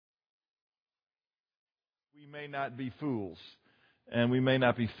we may not be fools, and we may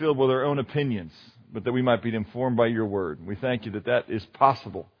not be filled with our own opinions, but that we might be informed by your word. We thank you that that is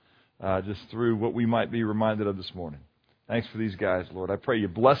possible just through what we might be reminded of this morning. Thanks for these guys, Lord. I pray you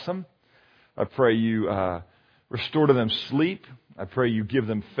bless them. I pray you restore to them sleep. I pray you give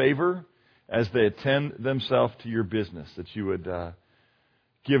them favor as they attend themselves to your business, that you would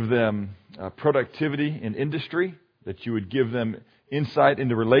give them productivity in industry, that you would give them insight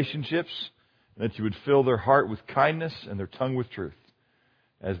into relationships, that you would fill their heart with kindness and their tongue with truth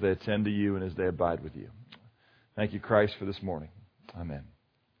as they attend to you and as they abide with you. Thank you, Christ, for this morning. Amen.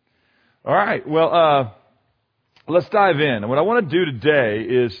 All right, well, let's dive in. And what I want to do today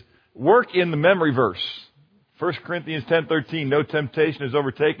is work in the memory verse. 1 Corinthians 10:13, no temptation has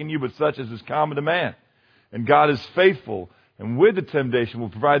overtaken you, but such as is common to man. And God is faithful, and with the temptation will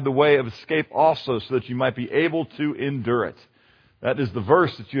provide the way of escape also, so that you might be able to endure it. That is the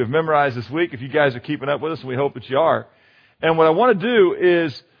verse that you have memorized this week, if you guys are keeping up with us, and we hope that you are. And what I want to do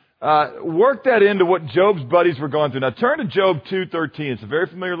is work that into what Job's buddies were going through. Now turn to Job 2:13. It's a very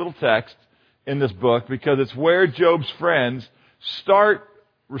familiar little text in this book, because it's where Job's friends start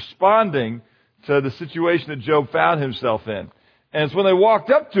responding to the situation that Job found himself in. And it's when they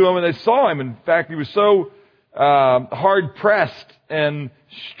walked up to him and they saw him. In fact, he was so hard-pressed and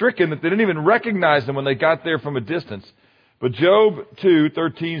stricken that they didn't even recognize him when they got there from a distance. But Job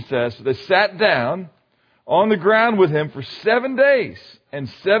 2:13 says, they sat down on the ground with him for 7 days and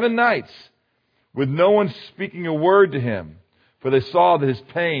 7 nights, with no one speaking a word to him, for they saw that his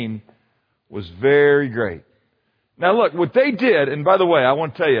pain was very great. Now look, what they did, and by the way, I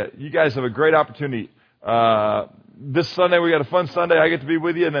want to tell you, you guys have a great opportunity. This Sunday, we got a fun Sunday. I get to be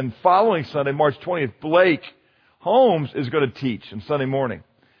with you. And then following Sunday, March 20th, Blake Holmes is going to teach on Sunday morning.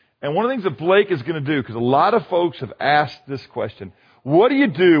 And one of the things that Blake is going to do, because a lot of folks have asked this question, what do you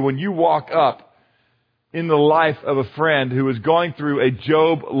do when you walk up in the life of a friend who is going through a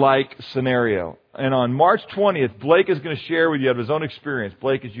Job-like scenario? And on March 20th, Blake is going to share with you of his own experience.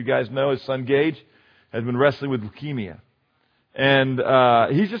 Blake, as you guys know, his son Gage has been wrestling with leukemia. And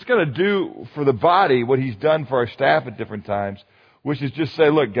he's just going to do for the body what he's done for our staff at different times, which is just say,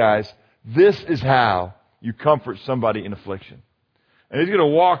 look, guys, this is how you comfort somebody in affliction. And he's going to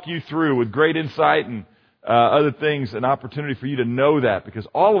walk you through with great insight and other things, an opportunity for you to know that. Because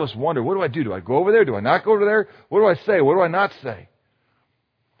all of us wonder, what do I do? Do I go over there? Do I not go over there? What do I say? What do I not say?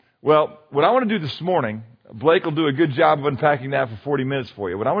 Well, what I want to do this morning, Blake will do a good job of unpacking that for 40 minutes for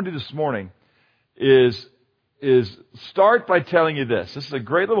you. What I want to do this morning is start by telling you this. This is a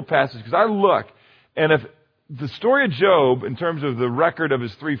great little passage, because I look, and if the story of Job, in terms of the record of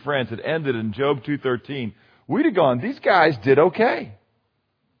his three friends, had ended in Job 2:13, we'd have gone, these guys did okay.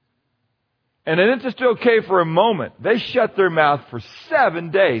 And they didn't just do okay for a moment. They shut their mouth for 7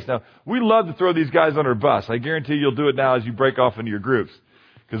 days. Now, we love to throw these guys under a bus. I guarantee you'll do it now as you break off into your groups,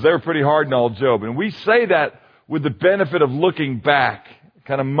 because they were pretty hard on old Job. And we say that with the benefit of looking back,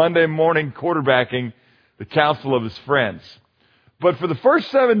 kind of Monday morning quarterbacking the counsel of his friends. But for the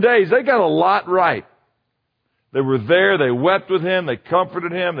first 7 days, they got a lot right. They were there, they wept with him, they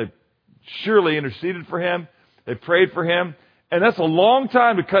comforted him, they surely interceded for him, they prayed for him. And that's a long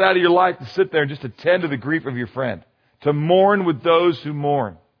time to cut out of your life to sit there and just attend to the grief of your friend, to mourn with those who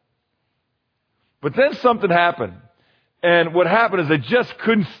mourn. But then something happened. And what happened is they just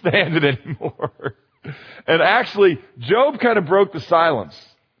couldn't stand it anymore. And actually, Job kind of broke the silence.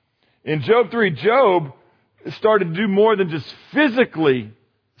 In Job 3, Job started to do more than just physically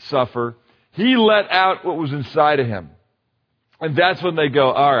suffer. He let out what was inside of him. And that's when they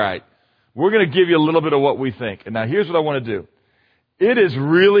go, all right, we're going to give you a little bit of what we think. And now here's what I want to do. It is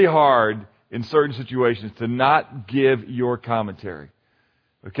really hard in certain situations to not give your commentary.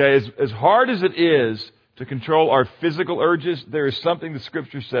 Okay, as hard as it is to control our physical urges, there is something the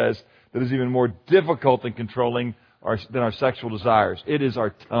Scripture says that is even more difficult than controlling than our sexual desires. It is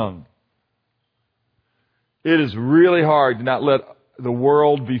our tongue. It is really hard to not let the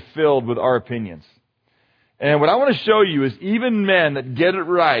world be filled with our opinions. And what I want to show you is even men that get it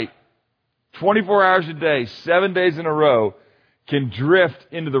right 24 hours a day, 7 days in a row, can drift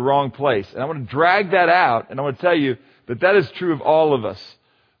into the wrong place. And I want to drag that out, and I want to tell you that that is true of all of us.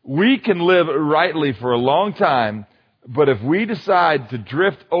 We can live rightly for a long time, but if we decide to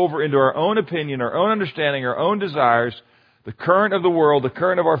drift over into our own opinion, our own understanding, our own desires, the current of the world, the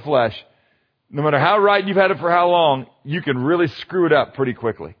current of our flesh, no matter how right you've had it for how long, you can really screw it up pretty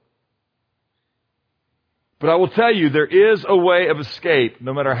quickly. But I will tell you, there is a way of escape,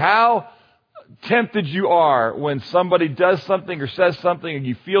 no matter how tempted you are when somebody does something or says something and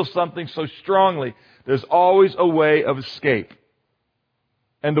you feel something so strongly. There's always a way of escape.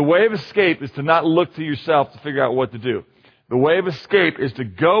 And the way of escape is to not look to yourself to figure out what to do. The way of escape is to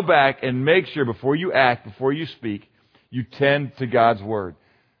go back and make sure before you act, before you speak, you tend to God's Word.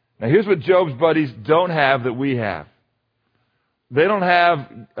 Now here's what Job's buddies don't have that we have. They don't have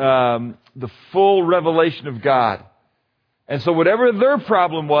the full revelation of God. And so whatever their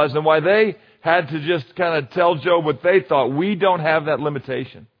problem was and why they had to just kind of tell Job what they thought, we don't have that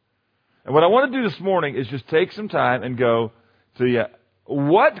limitation. And what I want to do this morning is just take some time and go to,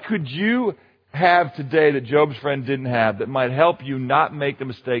 what could you have today that Job's friend didn't have that might help you not make the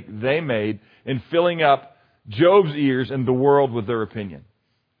mistake they made in filling up Job's ears and the world with their opinion?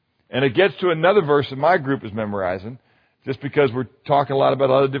 And it gets to another verse that my group is memorizing, just because we're talking a lot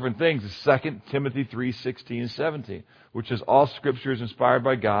about other different things. It's 2 Timothy 3:16 and 17, which says, all Scripture is inspired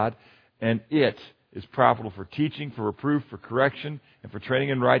by God, and it is profitable for teaching, for reproof, for correction, and for training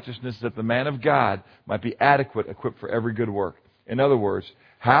in righteousness, that the man of God might be adequate, equipped for every good work. In other words,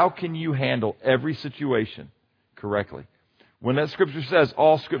 how can you handle every situation correctly? When that Scripture says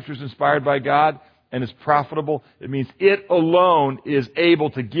all Scripture is inspired by God and is profitable, it means it alone is able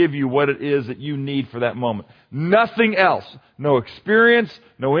to give you what it is that you need for that moment. Nothing else. No experience,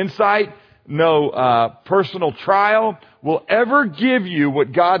 no insight, no personal trial will ever give you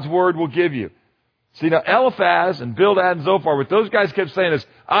what God's Word will give you. See, now Eliphaz and Bildad and Zophar, what those guys kept saying is,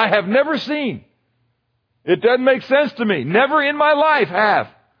 I have never seen. It doesn't make sense to me. Never in my life have.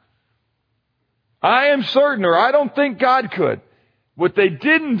 I am certain, or I don't think God could. What they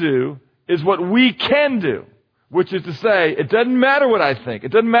didn't do is what we can do, which is to say, it doesn't matter what I think. It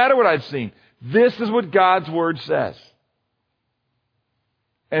doesn't matter what I've seen. This is what God's Word says.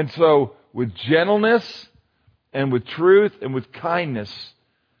 And so, with gentleness and with truth and with kindness,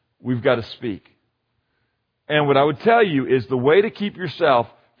 we've got to speak. And what I would tell you is the way to keep yourself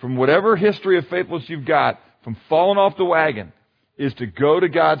from whatever history of faithfulness you've got, from falling off the wagon, is to go to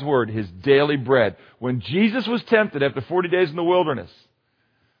God's Word, His daily bread. When Jesus was tempted after 40 days in the wilderness,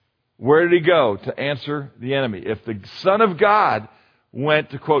 where did He go to answer the enemy? If the Son of God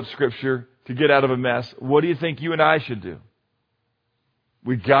went to quote Scripture to get out of a mess, what do you think you and I should do?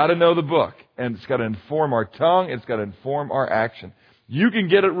 We've got to know the book, and it's got to inform our tongue, it's got to inform our action. You can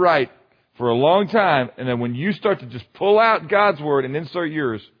get it right for a long time, and then when you start to just pull out God's Word and insert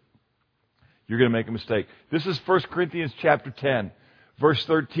yours, you're going to make a mistake. This is 1 Corinthians chapter 10. Verse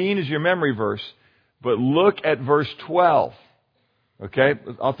 13 is your memory verse, but look at verse 12. Okay?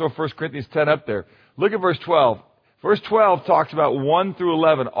 I'll throw 1 Corinthians 10 up there. Look at verse 12. Verse 12 talks about 1 through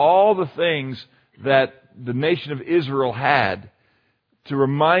 11, all the things that the nation of Israel had to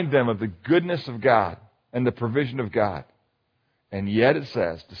remind them of the goodness of God and the provision of God. And yet it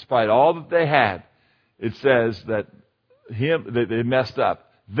says, despite all that they had, it says that they messed up.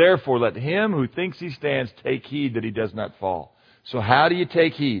 Therefore, let him who thinks he stands take heed that he does not fall. So how do you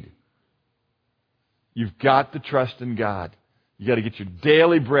take heed? You've got to trust in God. You've got to get your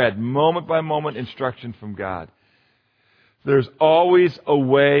daily bread, moment by moment instruction from God. There's always a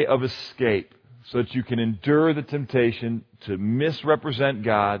way of escape so that you can endure the temptation to misrepresent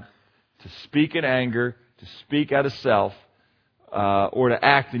God, to speak in anger, to speak out of self, or to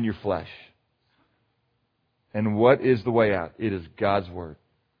act in your flesh. And what is the way out? It is God's Word.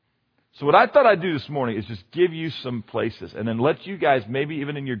 So what I thought I'd do this morning is just give you some places and then let you guys, maybe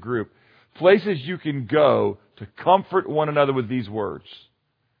even in your group, places you can go to comfort one another with these words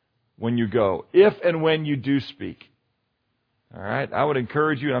when you go, if and when you do speak. All right? I would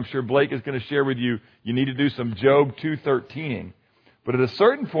encourage you, and I'm sure Blake is going to share with you, you need to do some Job 2:13ing. But at a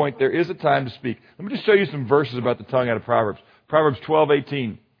certain point, there is a time to speak. Let me just show you some verses about the tongue out of Proverbs. Proverbs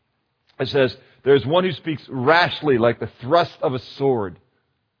 12:18. It says, there's one who speaks rashly like the thrust of a sword,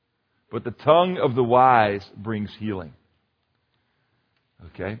 but the tongue of the wise brings healing.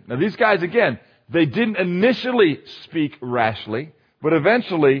 Okay? Now these guys, again, they didn't initially speak rashly, but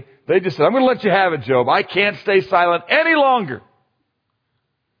eventually they just said, I'm going to let you have it, Job. I can't stay silent any longer.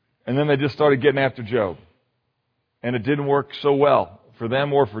 And then they just started getting after Job. And it didn't work so well for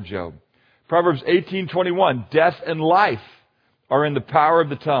them or for Job. Proverbs 18:21, death and life are in the power of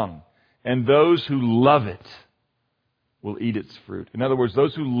the tongue, and those who love it will eat its fruit. In other words,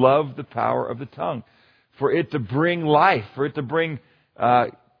 those who love the power of the tongue, for it to bring life, for it to bring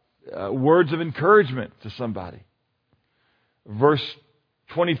words of encouragement to somebody. Verse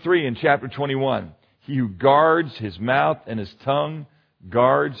 23 in chapter 21, he who guards his mouth and his tongue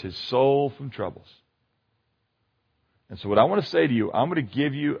guards his soul from troubles. And so what I want to say to you, I'm going to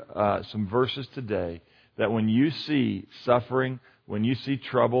give you some verses today that when you see suffering, when you see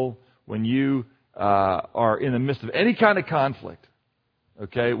trouble, when you are in the midst of any kind of conflict,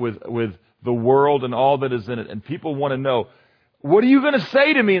 okay, with the world and all that is in it, and people want to know, what are you going to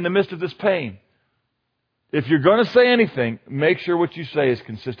say to me in the midst of this pain? If you're going to say anything, make sure what you say is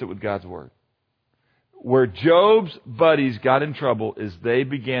consistent with God's Word. Where Job's buddies got in trouble is they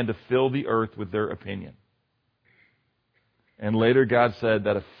began to fill the earth with their opinion. And later God said,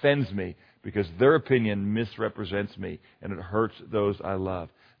 that offends me because their opinion misrepresents me and it hurts those I love.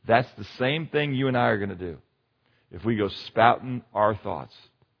 That's the same thing you and I are going to do if we go spouting our thoughts.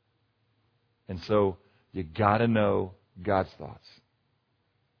 And so you got to know God's thoughts.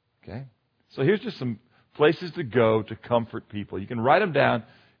 Okay? So here's just some places to go to comfort people. You can write them down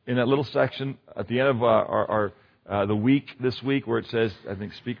in that little section at the end of the week this week where it says, I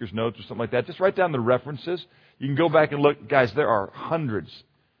think, speaker's notes or something like that. Just write down the references. You can go back and look. Guys, there are hundreds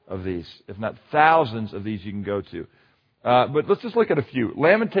of these, if not thousands of these you can go to. But let's just look at a few.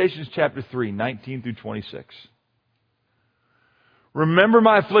 Lamentations chapter 3, 19 through 26. Remember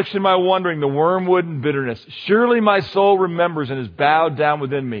my affliction, my wandering, the wormwood and bitterness. Surely my soul remembers and is bowed down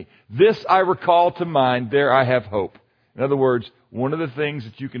within me. This I recall to mind, there I have hope. In other words, one of the things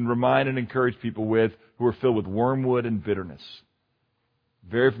that you can remind and encourage people with who are filled with wormwood and bitterness.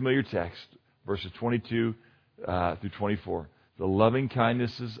 Very familiar text, verses 22 through 24. The loving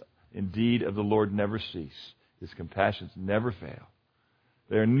kindnesses indeed of the Lord never cease. His compassions never fail.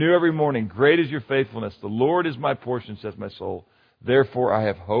 They are new every morning. Great is your faithfulness. The Lord is my portion, says my soul. Therefore I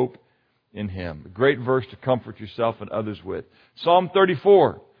have hope in Him. A great verse to comfort yourself and others with. Psalm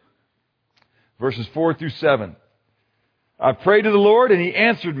 34, verses 4 through 7. I prayed to the Lord and He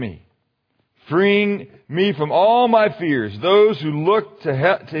answered me, freeing me from all my fears. Those who look to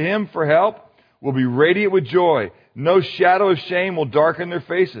Him for help will be radiant with joy. No shadow of shame will darken their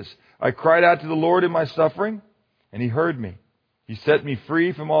faces. I cried out to the Lord in my suffering, and He heard me. He set me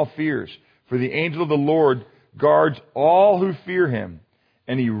free from all fears. For the angel of the Lord guards all who fear Him,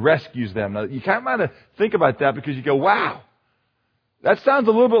 and He rescues them. Now, you kind of think about that because you go, wow, that sounds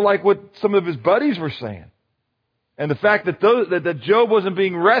a little bit like what some of his buddies were saying. And the fact that that Job wasn't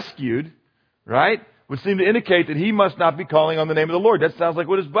being rescued, right, would seem to indicate that he must not be calling on the name of the Lord. That sounds like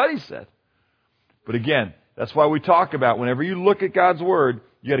what his buddies said. But again, that's why we talk about whenever you look at God's Word,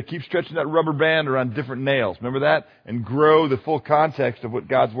 you got to keep stretching that rubber band around different nails. Remember that? And grow the full context of what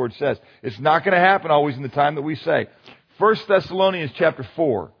God's Word says. It's not going to happen always in the time that we say. 1 Thessalonians chapter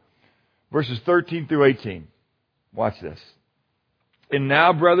 4, verses 13 through 18. Watch this. And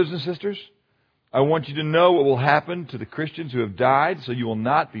now, brothers and sisters, I want you to know what will happen to the Christians who have died, so you will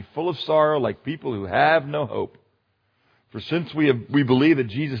not be full of sorrow like people who have no hope. For since we believe that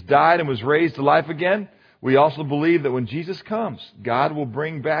Jesus died and was raised to life again, we also believe that when Jesus comes, God will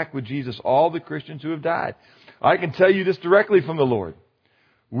bring back with Jesus all the Christians who have died. I can tell you this directly from the Lord.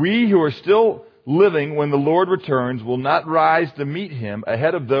 We who are still living when the Lord returns will not rise to meet Him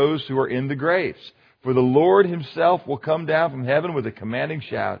ahead of those who are in the graves. For the Lord Himself will come down from heaven with a commanding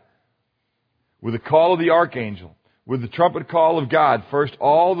shout, with the call of the archangel, with the trumpet call of God. First,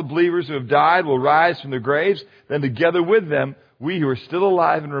 all the believers who have died will rise from their graves. Then together with them, we who are still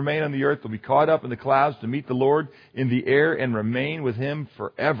alive and remain on the earth will be caught up in the clouds to meet the Lord in the air and remain with Him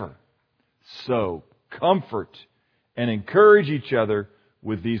forever. So, comfort and encourage each other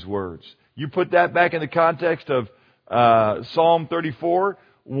with these words. You put that back in the context of Psalm 34,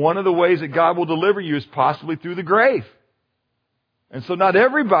 one of the ways that God will deliver you is possibly through the grave. And so not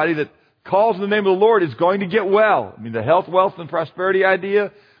everybody that calls in the name of the Lord is going to get well. I mean, the health, wealth, and prosperity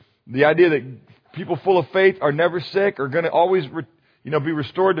idea, the idea that people full of faith are never sick, are going to always be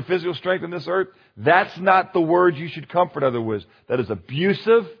restored to physical strength on this earth, that's not the word you should comfort others with. That is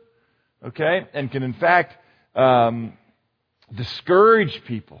abusive, okay, and can in fact discourage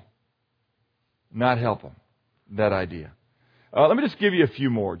people, not help them. That idea. Let me just give you a few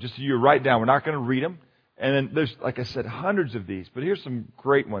more, just so you write down. We're not going to read them. And then there's, like I said, hundreds of these. But here's some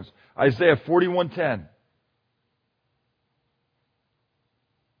great ones. Isaiah 41:10.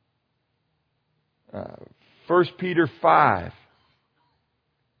 1 Peter 5:10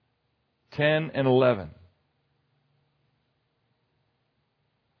 and 11.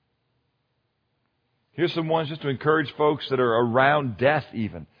 Here's some ones just to encourage folks that are around death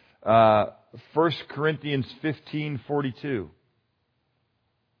even. 1 Corinthians 15:42.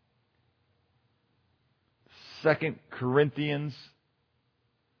 2 Corinthians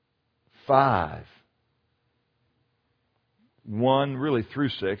 5. 1, really through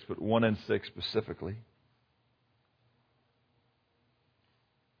 6, but 1 and 6 specifically.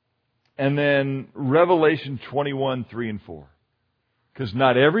 And then Revelation 21:3 and 4. Because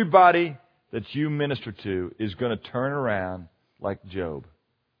not everybody that you minister to is going to turn around like Job.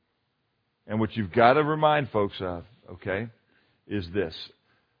 And what you've got to remind folks of, okay, is this.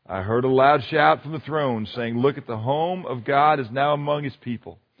 I heard a loud shout from the throne saying, look, at the home of God is now among His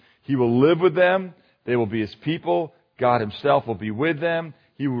people. He will live with them. They will be His people. God Himself will be with them.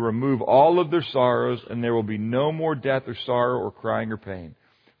 He will remove all of their sorrows, and there will be no more death or sorrow or crying or pain.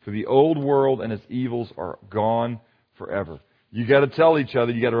 For the old world and its evils are gone forever. You got to tell each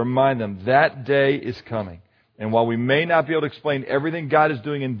other, you got to remind them, that day is coming. And while we may not be able to explain everything God is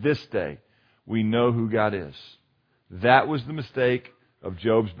doing in this day, we know who God is. That was the mistake of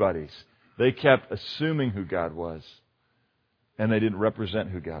Job's buddies. They kept assuming who God was, and they didn't represent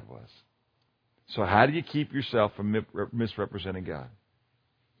who God was. So how do you keep yourself from misrepresenting God?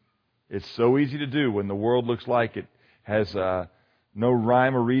 It's so easy to do when the world looks like it has no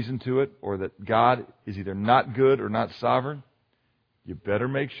rhyme or reason to it, or that God is either not good or not sovereign. You better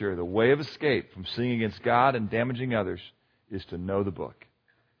make sure the way of escape from sinning against God and damaging others is to know the book.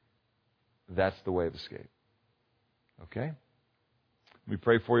 That's the way of escape. Okay? We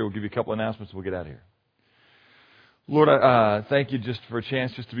pray for you. We'll give you a couple announcements and we'll get out of here. Lord, I thank you just for a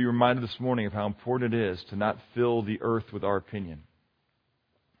chance just to be reminded this morning of how important it is to not fill the earth with our opinion,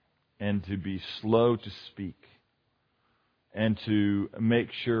 and to be slow to speak, and to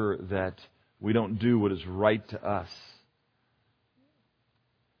make sure that we don't do what is right to us,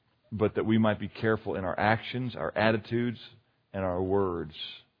 but that we might be careful in our actions, our attitudes, and our words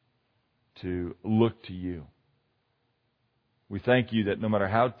to look to you. We thank you that no matter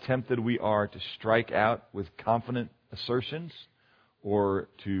how tempted we are to strike out with confident assertions or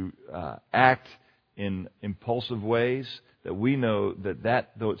to act in impulsive ways, that we know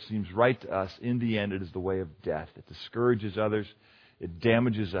that though it seems right to us, in the end it is the way of death. It discourages others, it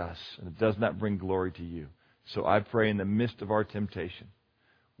damages us, and it does not bring glory to you. So I pray in the midst of our temptation,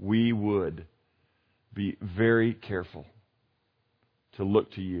 we would be very careful to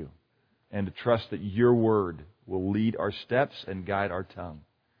look to you and to trust that your word will lead our steps and guide our tongue,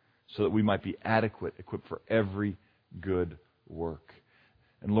 so that we might be adequate, equipped for every good work.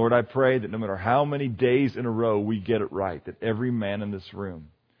 And Lord, I pray that no matter how many days in a row we get it right, that every man in this room,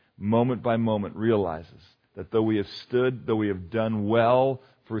 moment by moment, realizes that though we have done well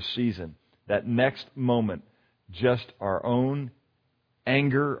for a season, that next moment, just our own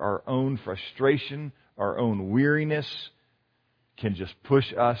anger, our own frustration, our own weariness can just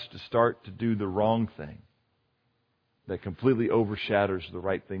push us to start to do the wrong thing that completely overshadows the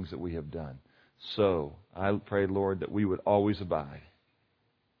right things that we have done. So I pray, Lord, that we would always abide.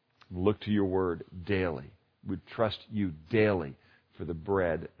 Look to your word daily. We'd trust you daily for the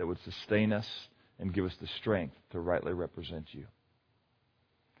bread that would sustain us and give us the strength to rightly represent you.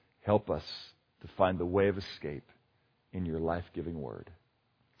 Help us to find the way of escape in your life-giving word.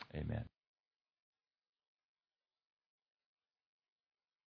 Amen.